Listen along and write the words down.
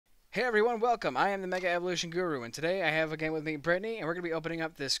Hey everyone, welcome. I am the Mega Evolution Guru, and today I have again with me Brittany, and we're going to be opening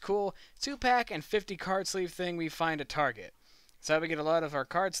up this cool 2-pack and 50 card sleeve thing we find at Target. So we get a lot of our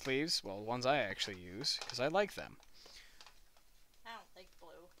card sleeves, well, ones I actually use, because I like them. I don't like blue.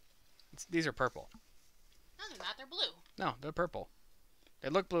 These are purple. No, they're not. They're blue. No, they're purple. They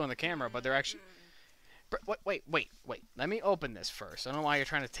look blue on the camera, but they're actually... Wait. Let me open this first. I don't know why you're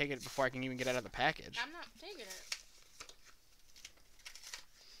trying to take it before I can even get out of the package. I'm not taking it.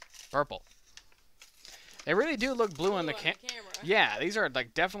 Purple. They really do look blue on the camera. Yeah, these are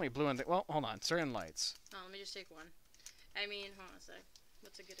like definitely blue on the... Well, hold on. Certain lights. Oh, let me just take one. I mean, hold on a sec.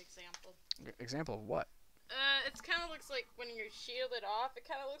 What's a good example? Example of what? It kind of looks like when you shield it off, it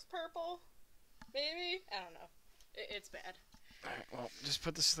kind of looks purple. Maybe? I don't know. It's bad. Alright, well, just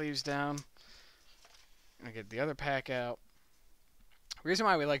put the sleeves down. And get the other pack out. The reason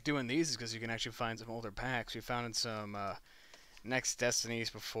why we like doing these is because you can actually find some older packs. We found in some Next Destinies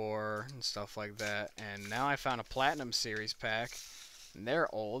before and stuff like that. And now I found a Platinum Series pack. And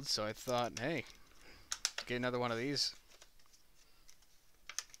they're old, so I thought, hey, get another one of these.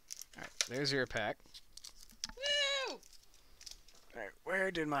 Alright, there's your pack. Woo! Alright,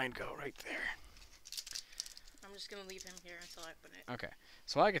 where did mine go? Right there. I'm just going to leave him here until I open it. Okay,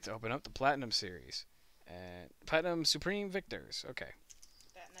 so I get to open up the Platinum Series. And Platinum Supreme Victors. Okay.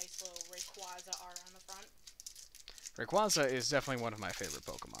 That nice little Rayquaza art on the front. Rayquaza is definitely one of my favorite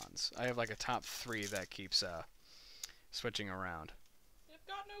Pokemons. I have like a top 3 that keeps switching around. You've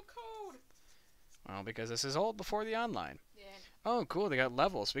got no code. Well, because this is old before the online. Yeah. Oh, cool. They got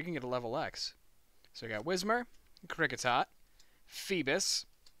levels. We can get a level X. So we got Whismur, Kricketot, Phoebus,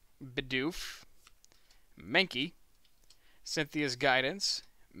 Bidoof, Mankey, Cynthia's Guidance,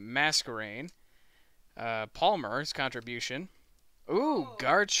 Masquerain, Palmer's Contribution. Ooh, Oh.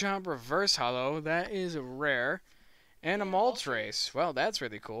 Garchomp Reverse Hollow. That is rare. And a Moltres. Well, that's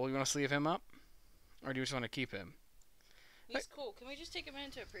really cool. You want to sleeve him up? Or do you just want to keep him? He's cool. Can we just take a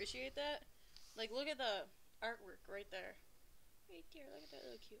minute to appreciate that? Like, look at the artwork right there. Right there. Look at that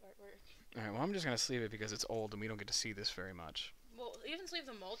little cute artwork. Alright, well, I'm just going to sleeve it because it's old and we don't get to see this very much. Well, even sleeve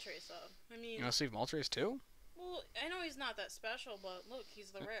the Moltres, though. I mean... You want to sleeve Moltres too? Well, I know he's not that special, but look, he's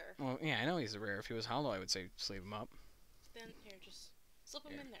the rare. Well, yeah, I know he's the rare. If he was hollow, I would say sleeve him up. Then, here, just slip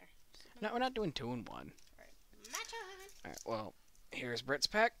him in there. No, we're not doing 2 in 1. Alright. My turn! Alright, well, here's Britt's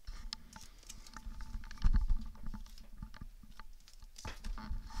pack.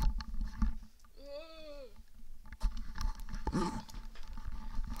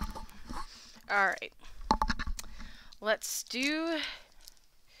 Alright. Let's do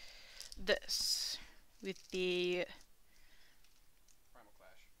this with the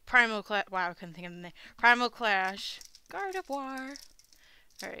Primal Clash. Wow, I couldn't think of the name. Primal Clash. Gardevoir.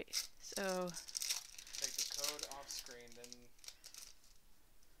 Alright, so. Take the code off screen, then.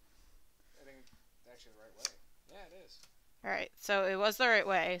 I think it's actually the right way. Yeah, it is. Alright, so it was the right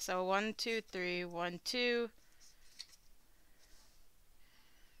way. So 1, 2, 3, 1, 2.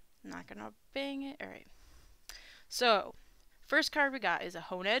 I'm not gonna bang it. Alright. So, first card we got is a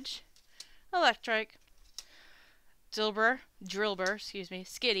Honedge, Electrike, Drillbur,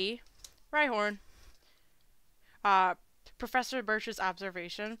 Skitty, Rhyhorn, Professor Birch's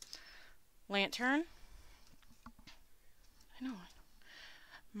Observation, Lantern, I know,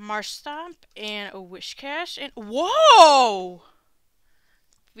 Marshtomp, and a Wishcash, and whoa!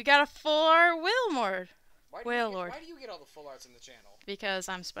 We got a full art Wailord. Why do you get all the full arts in the channel? Because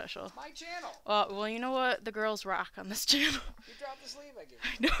I'm special. It's my channel. Well, you know what? The girls rock on this channel. You dropped the sleeve I gave I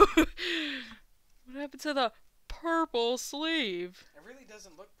you. know. What happened to the purple sleeve? It really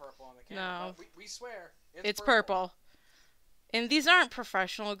doesn't look purple on the camera. No. But we swear. It's purple. And these aren't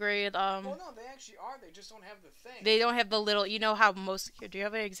professional grade. Well, no, they actually are. They just don't have the thing. They don't have the little. You know how most. Here, do you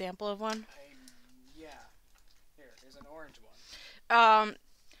have an example of one? Yeah. Here's an orange one.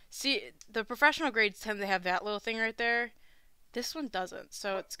 See, the professional grades tend to have that little thing right there. This one doesn't,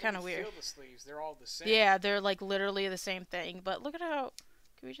 so it's kind of weird. Feel the sleeves. They're all the same. Yeah, they're like literally the same thing. But look at how.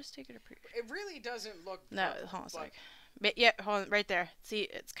 Can we just take it a pre? It really doesn't look. No, purple, hold on a sec. Yeah, hold on, right there. See,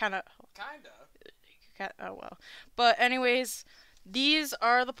 it's kind of. Kinda. Oh well. But anyways, these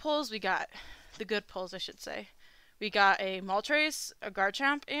are the pulls we got. The good pulls, I should say. We got a Moltres, a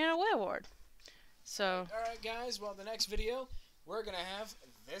Garchomp, and a Wailord. So. Alright, guys. Well, the next video, we're going to have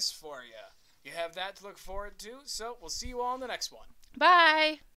this for you. You have that to look forward to. So, we'll see you all in the next one. Bye!